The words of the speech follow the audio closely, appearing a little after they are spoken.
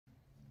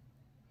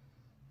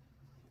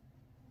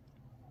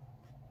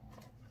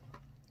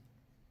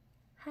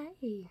Hi,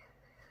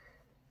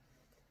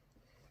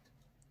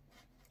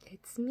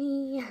 it's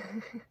me.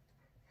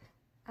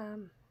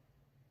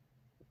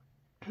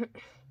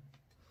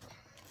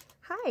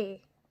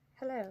 Hi,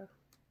 hello.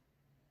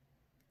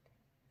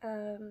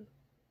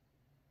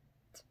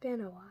 It's been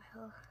a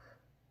while.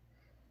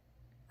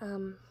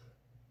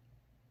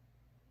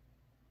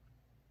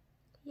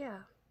 Yeah,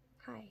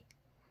 hi.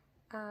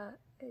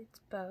 It's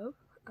Bo.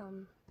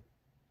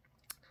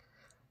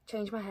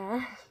 Changed my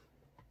hair.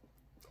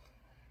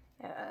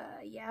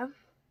 Yeah.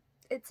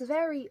 It's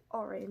very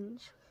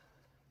orange.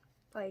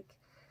 Like,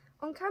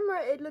 on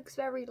camera it looks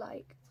very,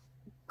 like,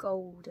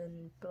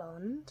 golden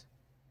blonde.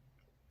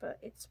 But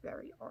it's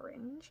very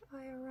orange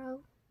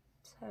IRL.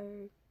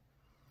 So,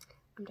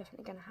 I'm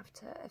definitely gonna have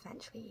to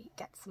eventually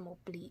get some more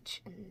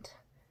bleach and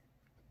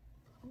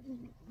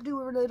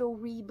do a little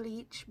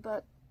re-bleach,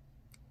 but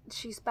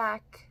she's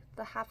back.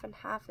 The half and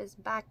half is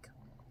back,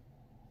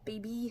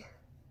 baby.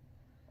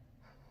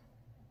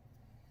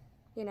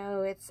 You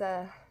know, it's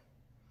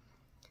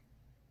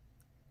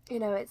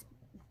it's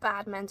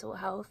bad mental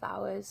health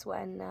hours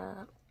when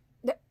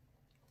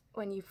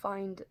you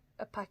find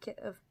a packet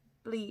of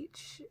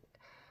bleach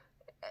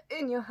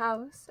in your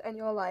house and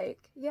you're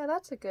like, yeah,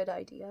 that's a good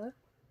idea.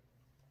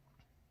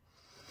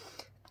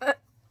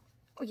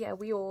 Yeah,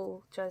 we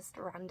all just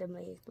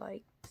randomly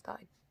like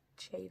started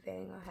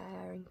shaving our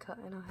hair and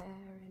cutting our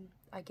hair, and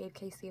I gave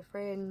Casey a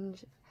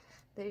fringe.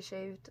 They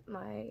shaved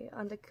my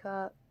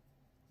undercut.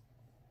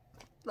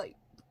 Like,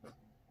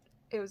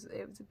 it was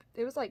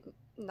like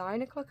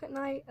 9 o'clock at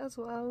night as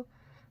well.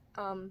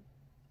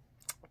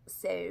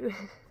 So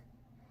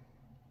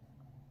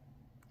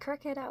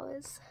crackhead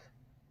hours.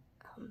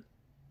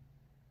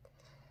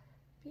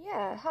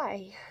 Yeah,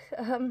 hi.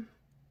 I've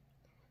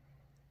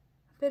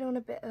been on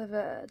a bit of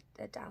a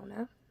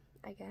downer,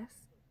 I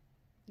guess.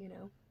 You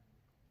know.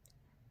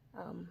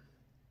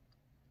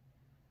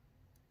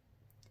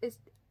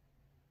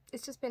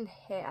 It's just been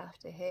hit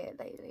after hit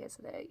lately,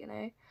 isn't it, you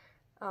know?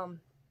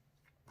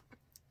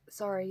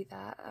 Sorry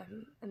that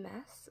I'm a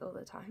mess all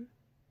the time.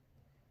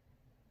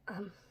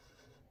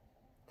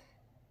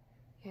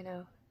 You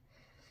know,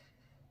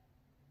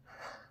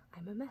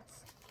 I'm a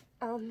mess.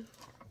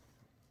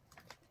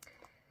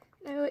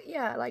 No,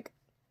 yeah, like,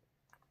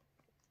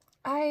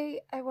 I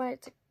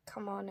wanted to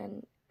come on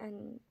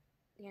and,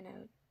 you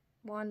know,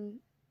 one,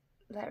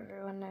 let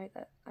everyone know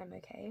that I'm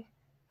okay,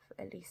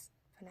 at least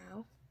for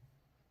now.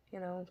 You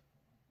know,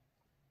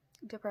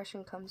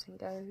 depression comes and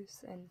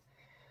goes, and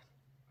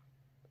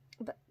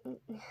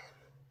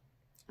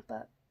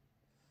but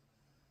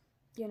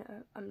you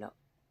know, I'm not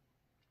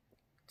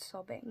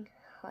sobbing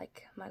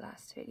like my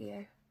last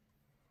video.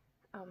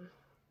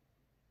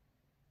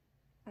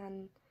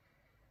 And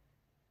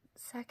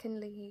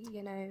secondly,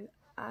 you know,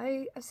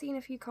 I've seen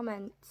a few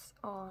comments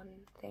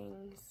on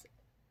things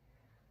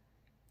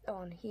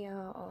on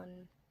here,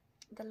 on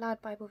the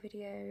Lad Bible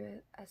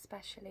video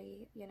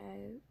especially, you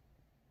know,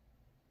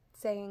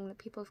 saying that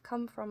people have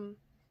come from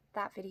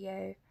that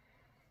video,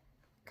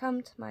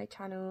 come to my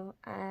channel,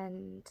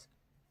 and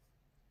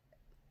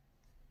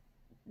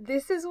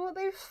this is what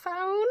they've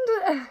found.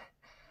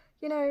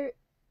 You know,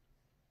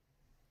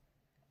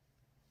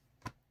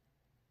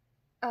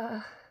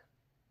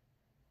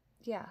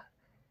 yeah,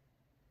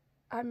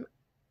 I'm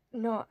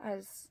not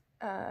as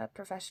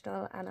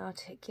professional and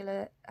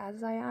articulate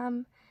as I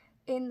am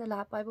in the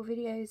Lad Bible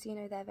videos. You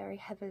know, they're very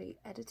heavily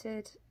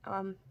edited,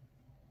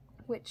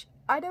 which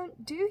I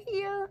don't do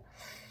here.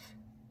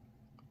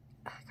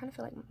 I kind of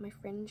feel like my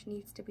fringe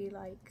needs to be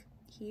like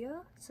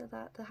here so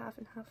that the half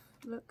and half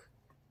look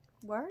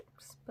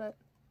works, but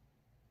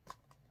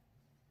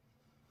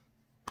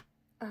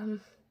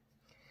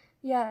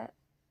yeah.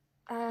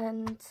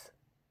 And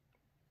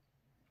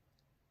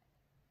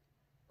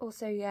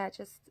also, yeah,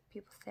 just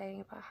people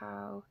saying about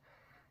how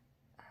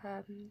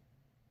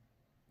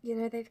you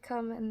know, they've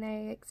come and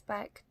they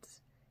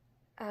expect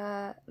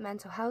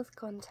mental health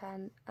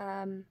content,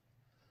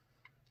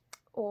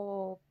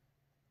 or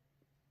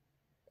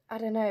I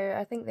don't know,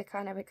 I think they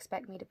kind of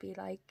expect me to be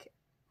like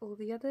all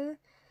the other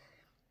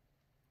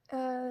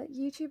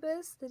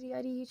YouTubers, the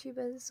DID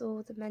YouTubers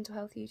or the mental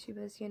health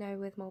YouTubers, you know,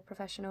 with more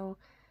professional,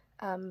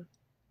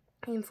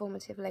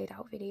 informative laid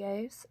out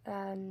videos,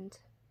 and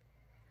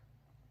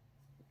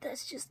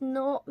that's just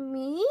not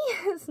me.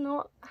 It's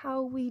not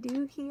how we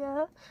do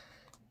here.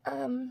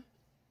 And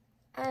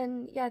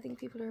yeah, I think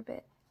people are a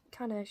bit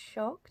kind of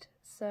shocked,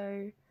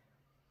 so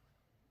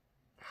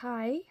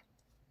hi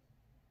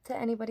to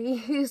anybody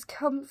who's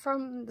come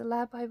from the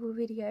Lad Bible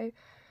video.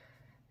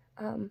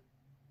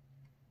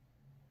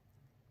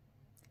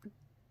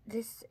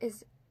 This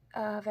is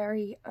a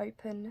very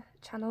open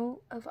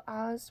channel of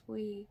ours.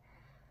 We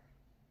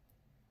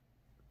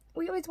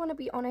always want to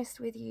be honest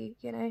with you,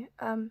 you know,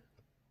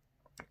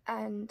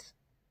 and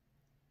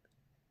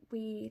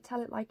we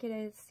tell it like it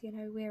is. You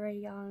know, we're a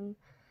young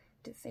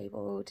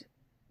disabled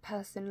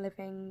person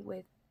living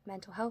with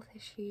mental health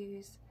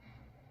issues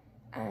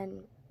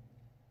and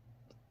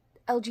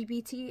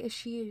LGBT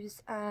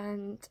issues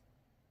and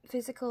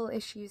physical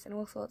issues and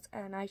all sorts,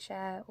 and I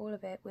share all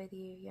of it with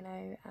you, you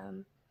know.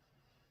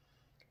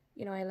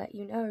 I let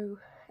you know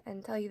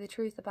and tell you the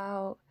truth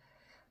about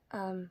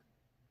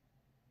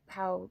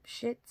how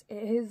shit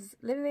it is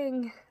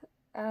living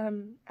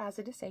as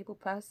a disabled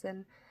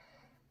person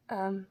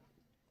in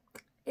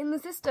the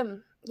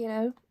system, you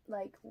know.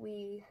 Like,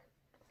 we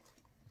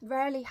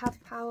rarely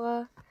have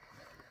power,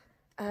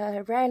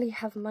 rarely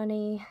have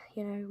money,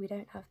 you know. We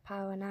don't have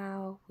power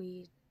now.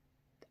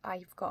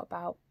 I've got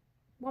about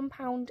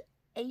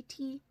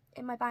 £1.80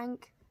 in my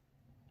bank.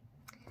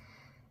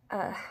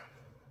 But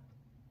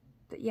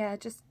yeah, I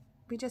just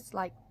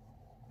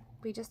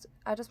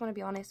want to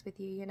be honest with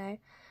you, you know.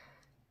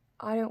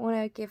 I don't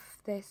want to give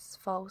this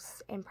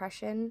false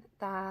impression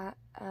that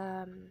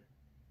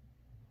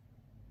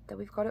that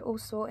we've got it all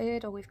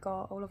sorted, or we've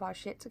got all of our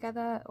shit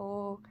together,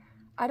 or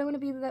I don't want to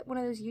be one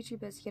of those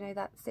YouTubers, you know,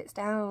 that sits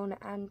down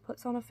and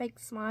puts on a fake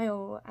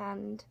smile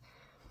and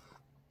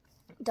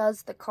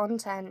does the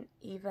content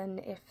even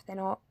if they're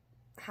not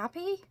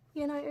happy,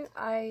 you know.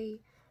 I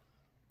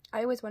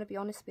always want to be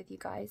honest with you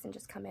guys and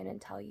just come in and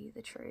tell you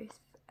the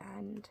truth.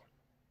 And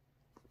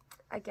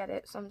I get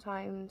it,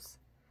 sometimes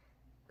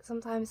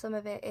some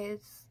of it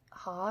is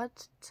hard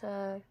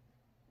to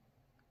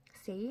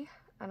see,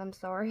 and I'm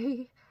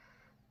sorry.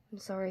 I'm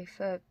sorry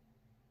for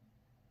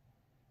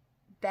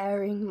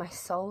bearing my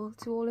soul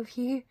to all of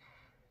you.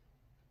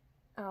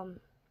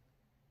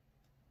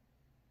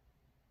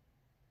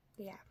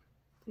 Yeah,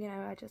 you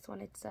know, I just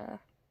wanted to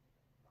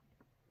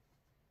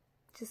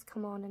just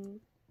come on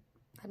and,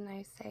 I don't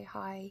know, say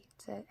hi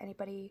to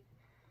anybody,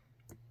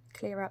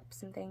 clear up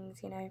some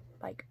things, you know.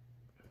 Like,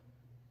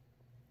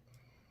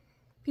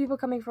 people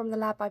coming from the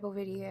Lab Bible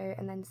video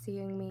and then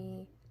seeing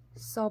me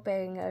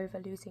sobbing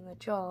over losing a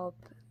job,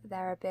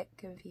 they're a bit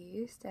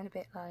confused and a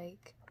bit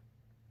like,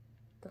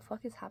 the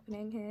fuck is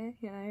happening here,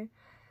 you know?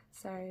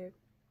 So, I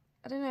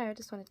don't know, I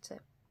just wanted to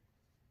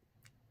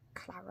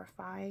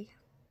clarify.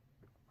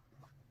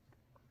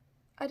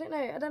 I don't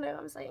know what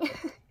I'm saying.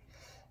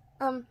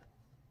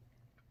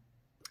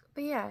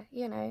 But yeah,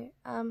 you know,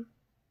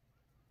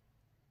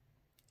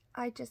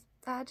 I just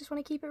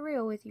want to keep it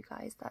real with you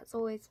guys. That's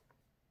always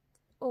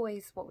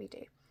what we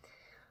do.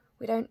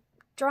 We don't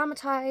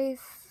dramatize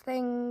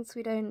things,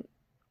 we don't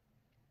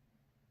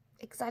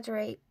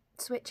exaggerate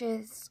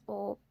switches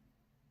or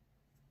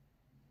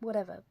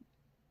whatever.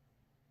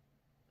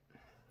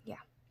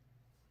 Yeah.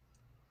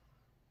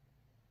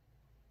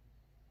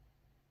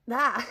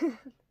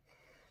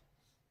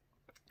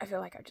 I feel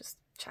like I just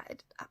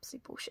chatted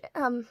absolute bullshit.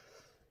 I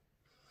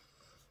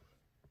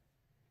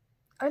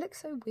look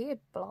so weird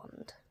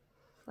blonde,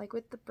 like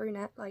with the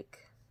brunette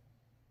like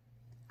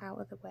out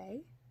of the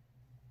way.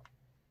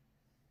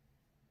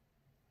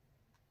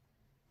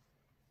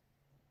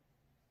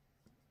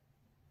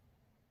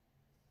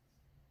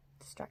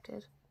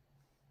 Distracted.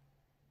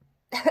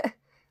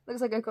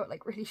 Looks like I've got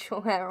like really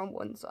short hair on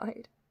one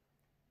side.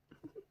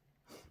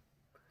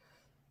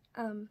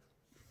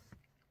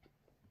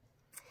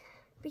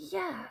 But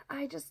yeah,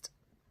 I just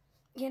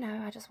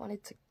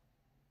wanted to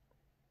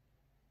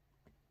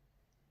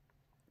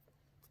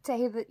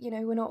say that, you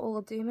know, we're not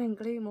all doom and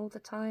gloom all the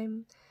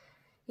time.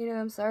 You know,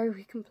 I'm sorry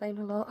we complain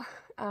a lot.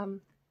 But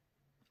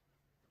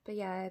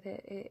yeah,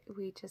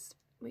 we just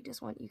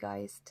want you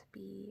guys to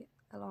be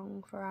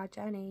along for our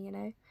journey, you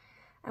know,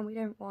 and we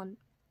don't want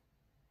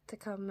to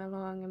come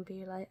along and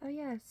be like, oh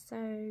yeah, so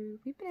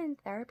we've been in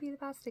therapy the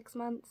past 6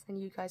 months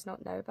and you guys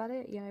not know about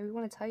it. You know, we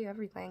want to tell you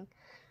everything.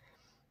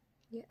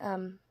 Yeah,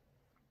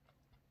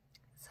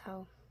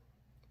 so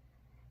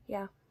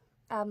yeah,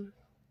 but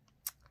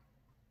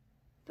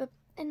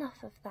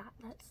enough of that.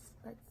 Let's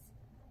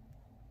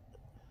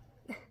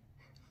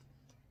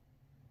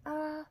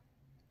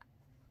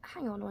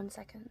hang on one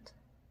second.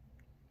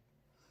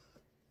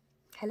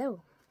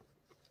 Hello.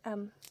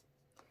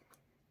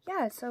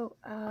 Yeah, so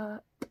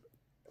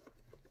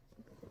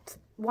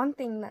one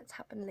thing that's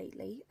happened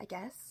lately, I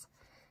guess,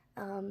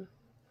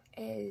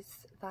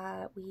 is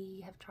that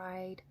we're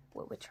trying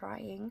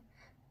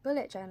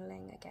bullet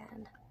journaling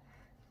again.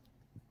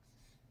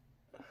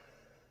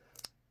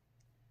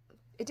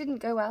 It didn't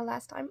go well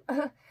last time.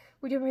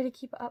 We didn't really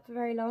keep it up for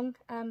very long.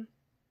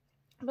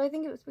 But I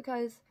think it was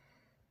because,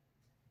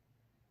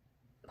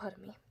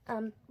 pardon me,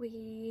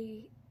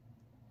 we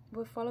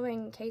were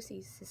following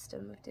Casey's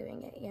system of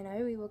doing it, you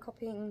know. We were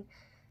copying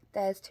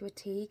theirs to a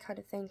T, kind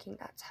of thinking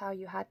that's how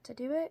you had to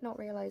do it, not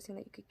realising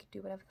that you could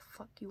do whatever the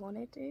fuck you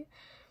wanted to.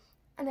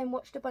 And then we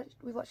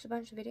watched a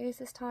bunch of videos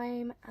this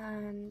time,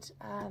 and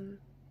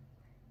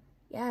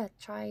yeah,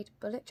 tried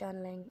bullet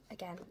journaling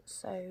again.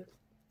 So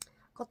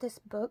got this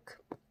book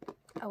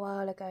a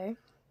while ago.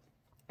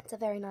 It's a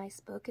very nice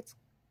book. It's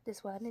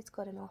this one, it's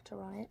got an otter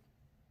on it.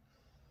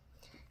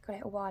 Got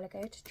it a while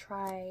ago to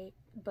try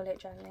bullet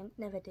journaling,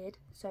 never did,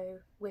 so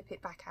whip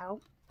it back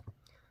out.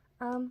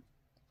 And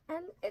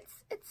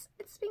it's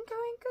been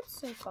going good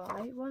so far.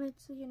 I wanted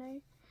to, you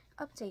know,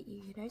 update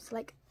you, you know. So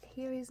like,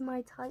 here is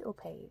my title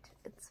page.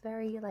 It's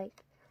very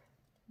like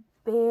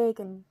big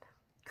and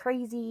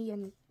crazy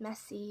and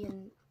messy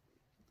and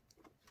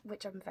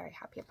which I'm very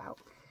happy about.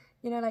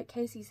 You know, like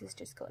Casey's has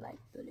just got like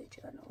bullet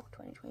journal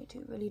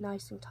 2022, really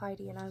nice and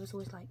tidy, and I was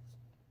always like,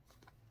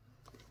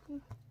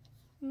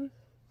 and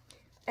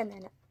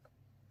then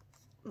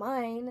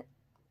mine,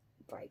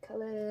 bright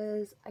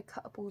colours. I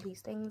cut up all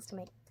these things to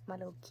make my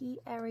little key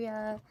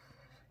area.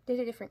 Did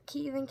a different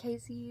key than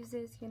Casey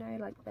uses, you know,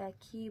 like their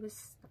key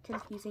was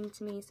confusing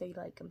to me, so you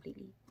like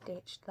completely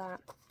ditched that.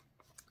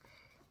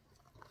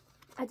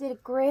 I did a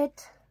grid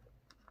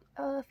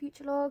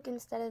future log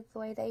instead of the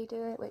way they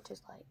do it, which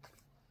is like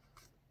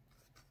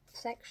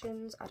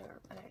sections. I don't know.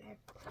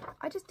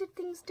 I just did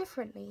things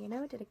differently, you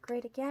know. Did a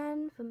grid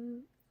again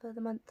for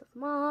the month of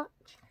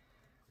March.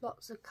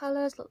 Lots of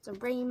colours, lots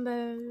of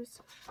rainbows,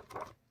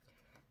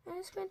 and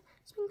it's been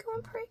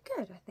going pretty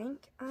good, I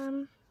think.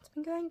 It's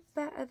been going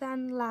better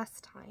than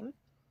last time,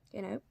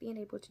 you know, being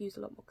able to use a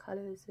lot more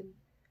colours and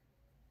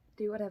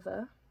do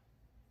whatever.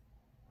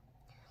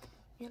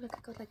 Yeah, look,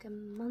 I got like a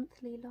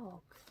monthly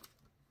log.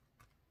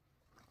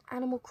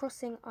 Animal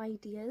Crossing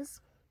ideas.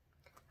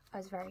 I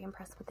was very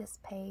impressed with this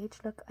page.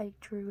 Look, I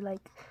drew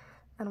like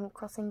Animal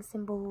Crossing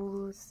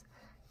symbols,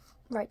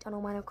 write down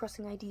all my Animal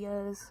Crossing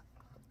ideas,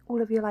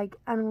 all of your like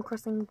Animal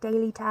Crossing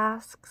daily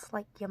tasks,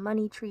 like your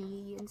money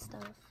tree and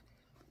stuff.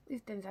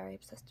 We've been very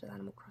obsessed with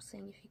Animal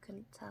Crossing, if you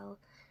couldn't tell.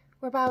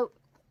 We're about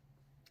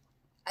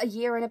a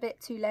year and a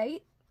bit too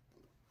late.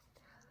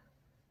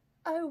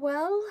 Oh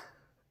well,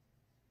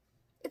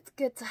 it's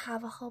good to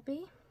have a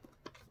hobby.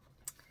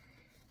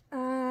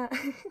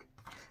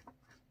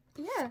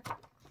 Yeah,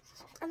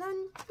 and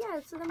then yeah,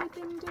 so then we've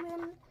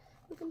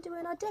been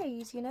doing our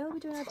days, you know. We're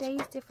doing our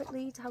days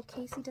differently to how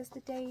Casey does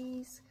the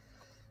days.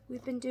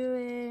 We've been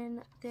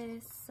doing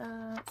this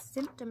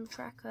symptom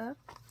tracker.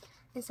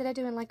 Instead of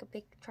doing like a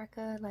big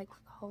tracker like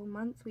for the whole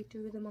month, we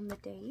do them on the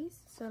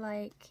days. So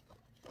like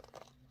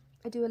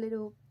I do a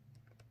little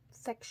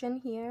section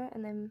here,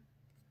 and then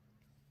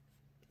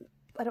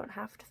I don't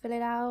have to fill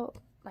it out,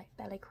 like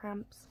belly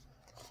cramps,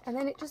 and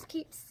then it just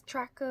keeps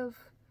track of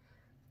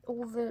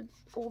all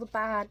the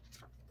bad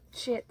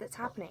shit that's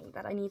happening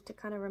that I need to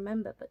kind of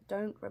remember but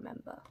don't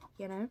remember,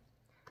 you know,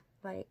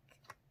 like,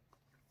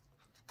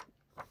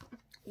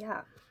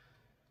 yeah,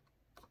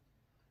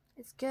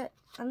 it's good.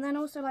 And then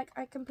also like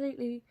I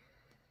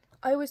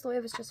always thought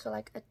it was just for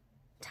like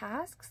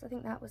tasks. I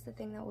think that was the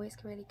thing that always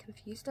really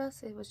confused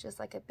us. It was just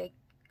like a big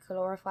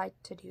glorified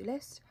to-do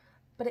list,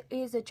 but it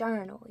is a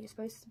journal. You're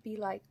supposed to be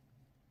like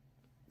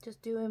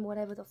just doing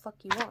whatever the fuck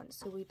you want.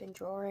 So we've been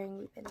drawing,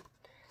 we've been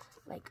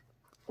like,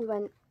 we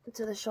went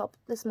to the shop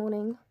this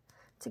morning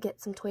to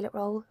get some toilet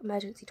roll,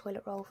 emergency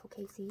toilet roll for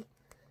Casey.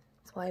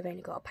 That's why I've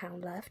only got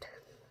 £1 left.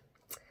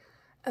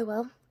 Oh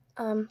well.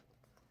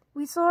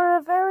 We saw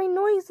a very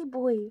noisy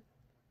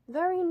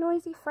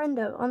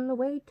friendo on the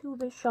way to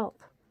the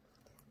shop.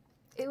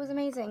 It was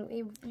amazing.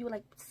 You were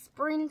like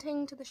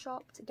sprinting to the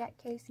shop to get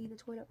Casey the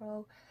toilet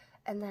roll,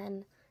 and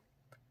then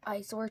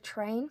I saw a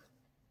train.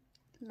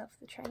 Love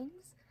the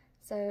trains.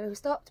 So we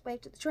stopped,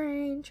 waved at the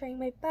train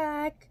waved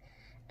back,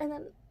 and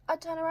then I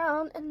turn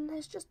around and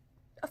there's just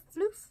a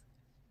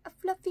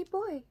fluffy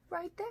boy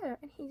right there,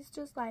 and he's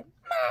just like,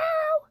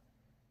 meow,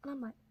 and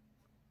I'm like,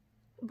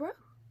 bro,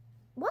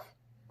 what?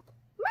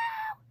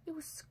 Meow! It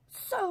was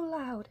so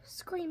loud,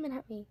 screaming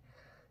at me,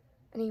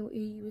 and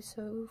he was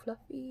so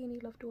fluffy, and he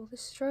loved all the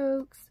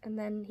strokes. And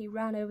then he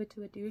ran over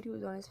to a dude who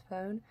was on his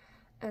phone,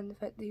 and the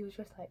fact that he was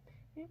just like,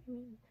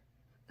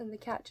 and the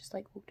cat just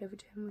like walked over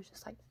to him and was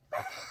just like,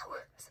 meow.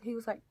 So he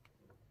was like,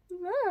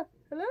 ah,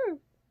 hello.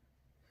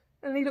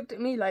 And he looked at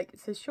me like,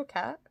 is this your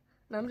cat?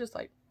 And I'm just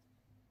like,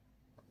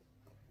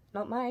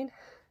 not mine.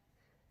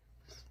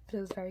 But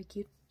it was very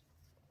cute.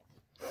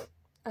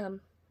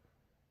 But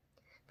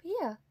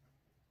yeah,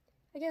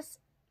 I guess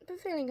I've been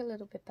feeling a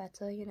little bit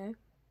better, you know.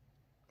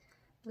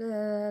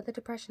 The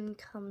depression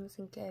comes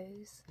and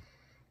goes,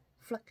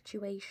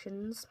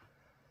 fluctuations.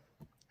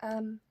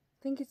 I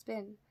think it's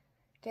been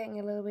getting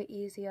a little bit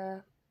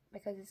easier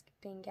because it's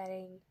been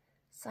getting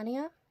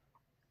sunnier.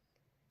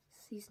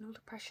 Seasonal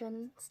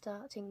depression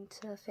starting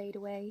to fade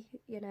away,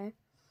 you know.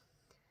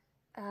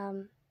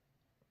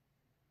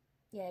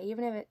 Yeah,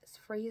 even if it's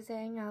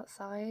freezing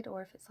outside,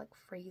 or if it's like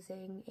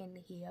freezing in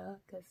here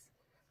because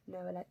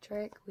no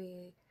electric,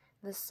 the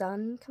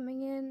sun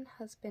coming in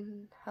has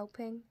been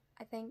helping,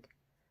 I think.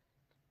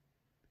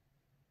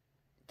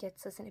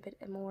 Gets us in a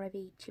bit more of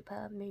a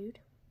chipper mood.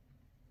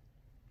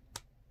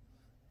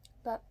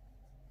 But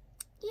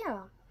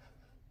yeah,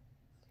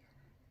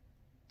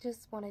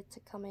 just wanted to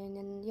come in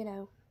and, you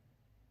know,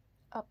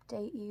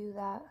 update you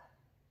that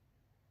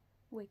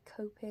we're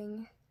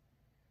coping,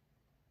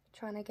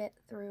 trying to get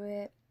through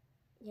it,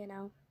 you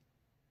know.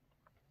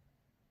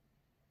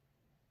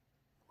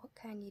 What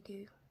can you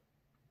do?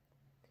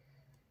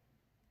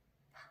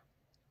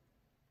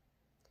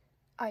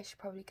 I should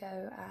probably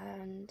go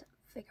and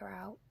figure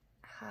out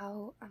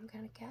how I'm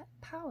gonna get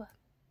power.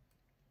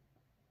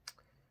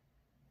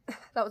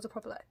 That was a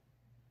proper lie.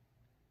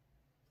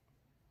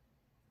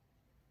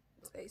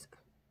 Space.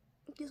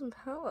 Get some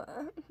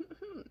power.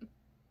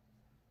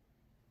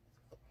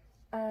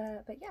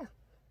 But yeah.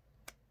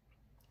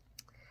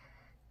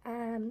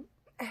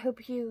 I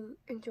hope you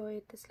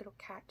enjoyed this little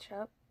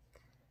catch-up.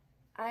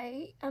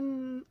 I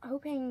am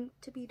hoping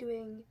to be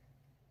doing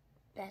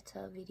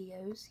better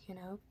videos, you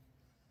know.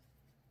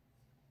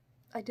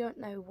 I don't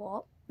know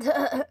what.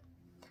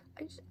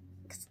 It's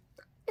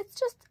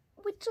just,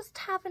 we're just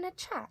having a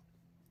chat,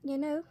 you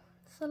know.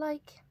 So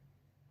like,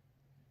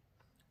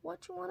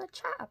 what do you want to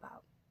chat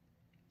about?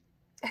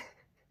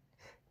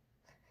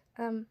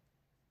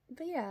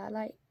 But yeah,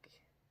 like,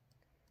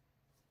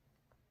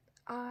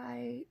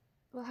 I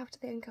will have to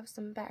think of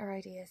some better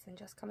ideas than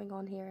just coming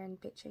on here and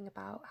bitching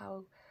about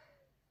how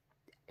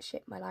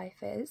shit my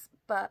life is.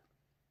 But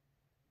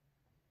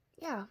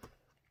yeah,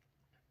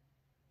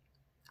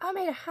 I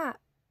made a hat.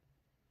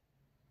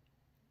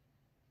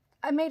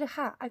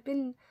 I've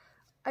been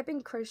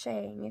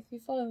crocheting. If you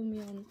follow me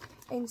on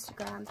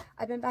Instagram,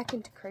 I've been back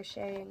into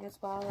crocheting as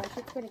well. Like,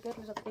 it's been a good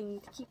little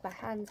thing to keep my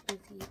hands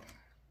busy.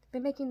 I've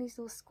been making these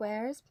little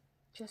squares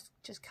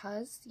just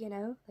cause, you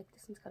know, like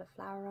this one's got a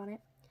flower on it.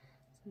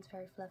 This one's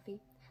very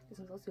fluffy. This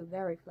one's also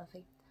very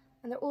fluffy.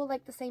 And they're all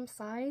like the same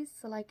size,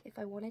 so like if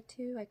I wanted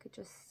to, I could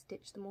just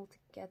stitch them all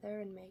together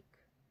and make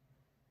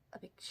a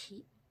big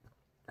sheet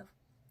of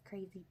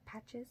crazy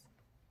patches.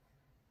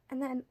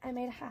 And then I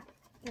made a hat,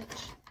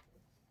 which,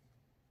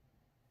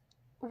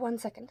 one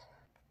second,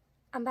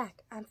 I'm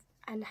back, and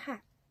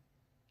hat.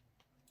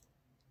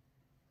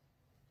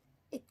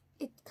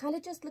 It kind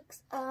of just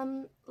looks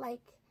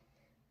like,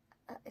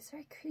 it's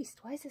very creased.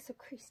 Why is it so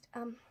creased?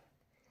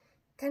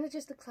 Kind of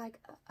just looks like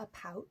a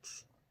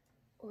pouch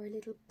or a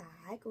little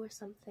bag or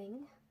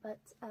something, but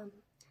I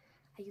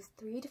used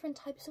 3 different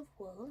types of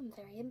wool. I'm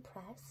very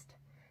impressed.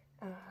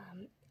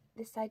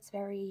 This side's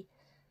very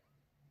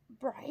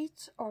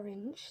bright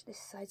orange, this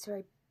side's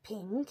very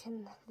pink,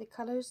 and the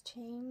colors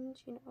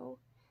change, you know.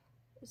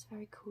 It's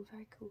very cool,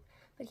 very cool.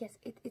 But yes,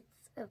 it's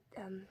a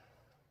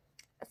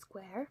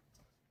square,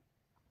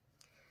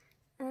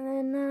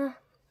 and then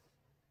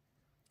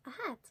a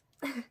hat.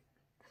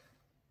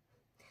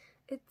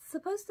 It's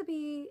supposed to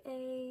be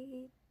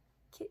a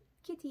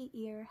kitty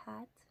ear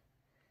hat,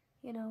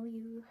 you know,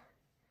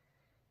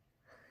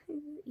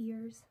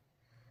 ears,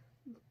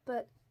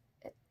 but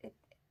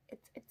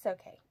it's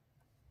okay.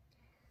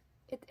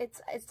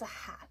 It's a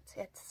hat.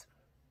 It's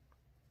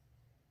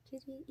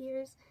kitty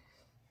ears.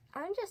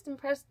 I'm just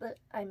impressed that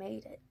I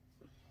made it,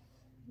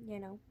 you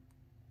know.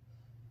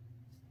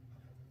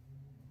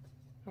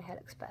 My hair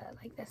looks better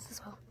like this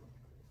as well.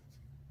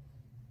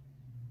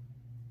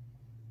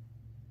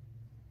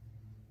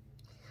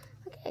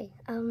 Okay,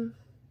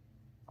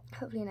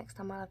 hopefully next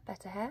time I'll have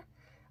better hair.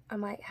 I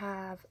might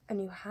have a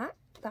new hat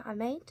that I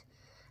made.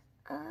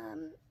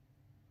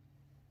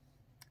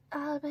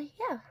 But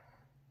yeah.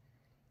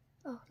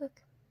 Oh,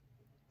 look.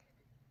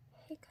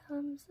 Here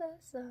comes the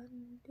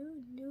sun.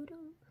 Doo doo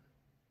doo.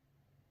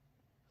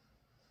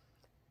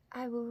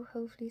 I will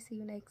hopefully see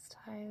you next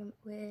time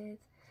with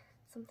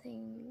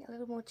something a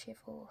little more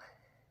cheerful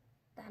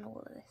than all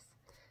of this.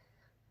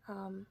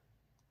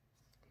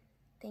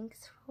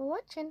 Thanks for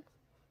watching.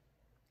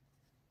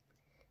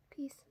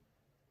 Peace.